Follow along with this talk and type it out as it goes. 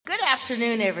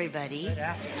afternoon, everybody. Good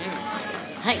afternoon.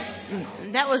 Hi.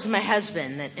 That was my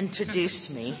husband that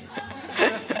introduced me.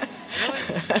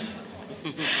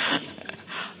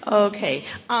 Okay.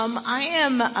 I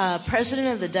am president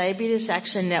of the Diabetes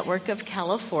Action Network of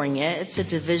California. It's a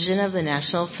division of the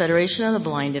National Federation of the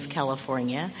Blind of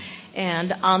California.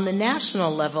 And on the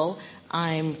national level,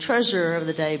 I'm treasurer of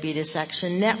the Diabetes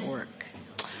Action Network.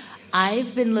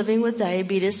 I've been living with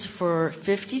diabetes for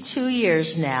 52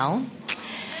 years now.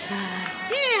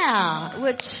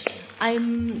 Which I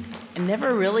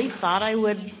never really thought I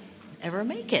would ever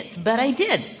make it, but I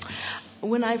did.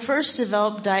 When I first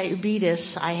developed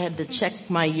diabetes, I had to check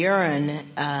my urine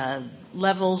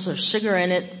levels of sugar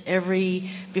in it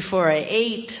before I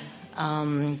ate,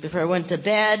 before I went to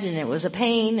bed, and it was a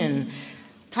pain and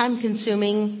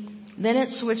time-consuming. Then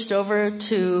it switched over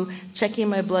to checking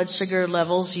my blood sugar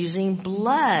levels using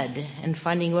blood and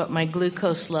finding what my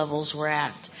glucose levels were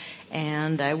at.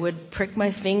 And I would prick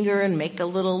my finger and make a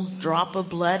little drop of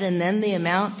blood, and then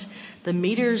the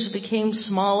meters became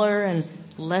smaller and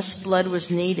less blood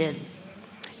was needed.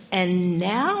 And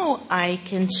now I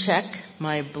can check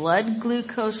my blood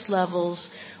glucose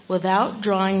levels without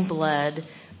drawing blood,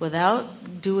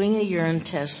 without doing a urine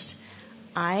test.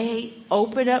 I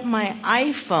open up my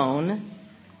iPhone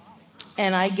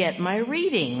and I get my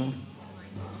reading.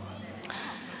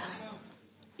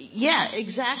 Yeah,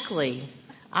 exactly.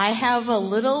 I have a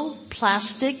little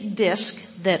plastic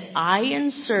disc that I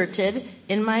inserted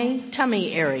in my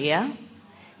tummy area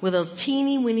with a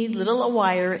teeny weeny little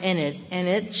wire in it, and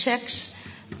it checks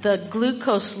the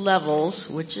glucose levels,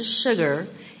 which is sugar,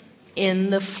 in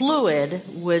the fluid,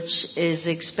 which is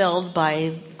expelled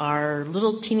by our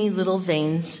little teeny little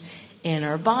veins in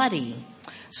our body.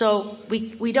 So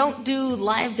we don't do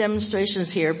live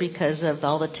demonstrations here because of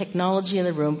all the technology in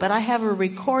the room, but I have a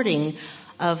recording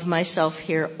of myself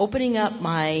here opening up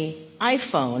my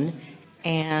iPhone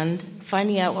and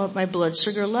finding out what my blood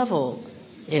sugar level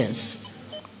is.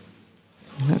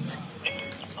 Let's see.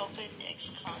 Open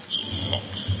Dexcom G6.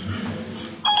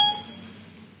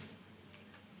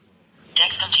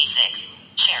 Dexcom G6.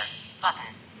 Share. Button.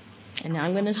 And now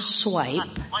I'm going to swipe.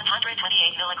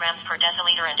 128 milligrams per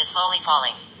deciliter and is slowly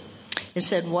falling. It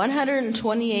said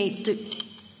 128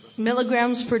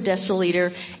 milligrams per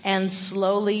deciliter and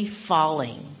slowly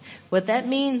falling. What that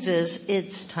means is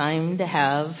it's time to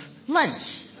have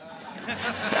lunch.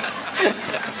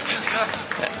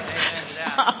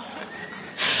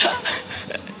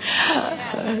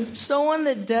 Someone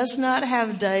that does not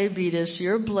have diabetes,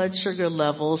 your blood sugar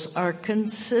levels are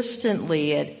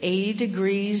consistently at 80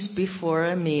 degrees before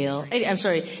a meal.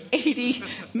 80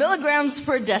 milligrams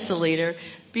per deciliter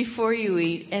before you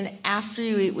eat, and after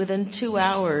you eat, within 2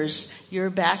 hours, you're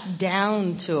back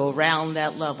down to around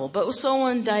that level. But with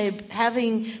someone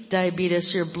having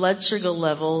diabetes, your blood sugar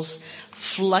levels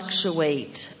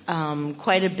fluctuate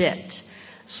quite a bit.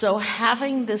 So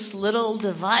having this little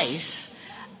device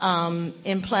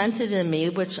implanted in me,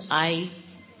 which I,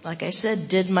 like I said,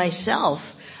 did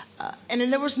myself, and then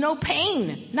there was no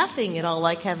pain, nothing at all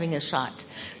like having a shot.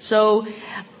 So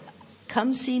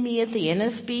come see me at the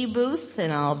NFB booth,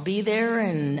 and I'll be there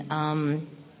and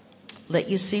let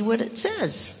you see what it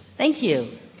says. Thank you.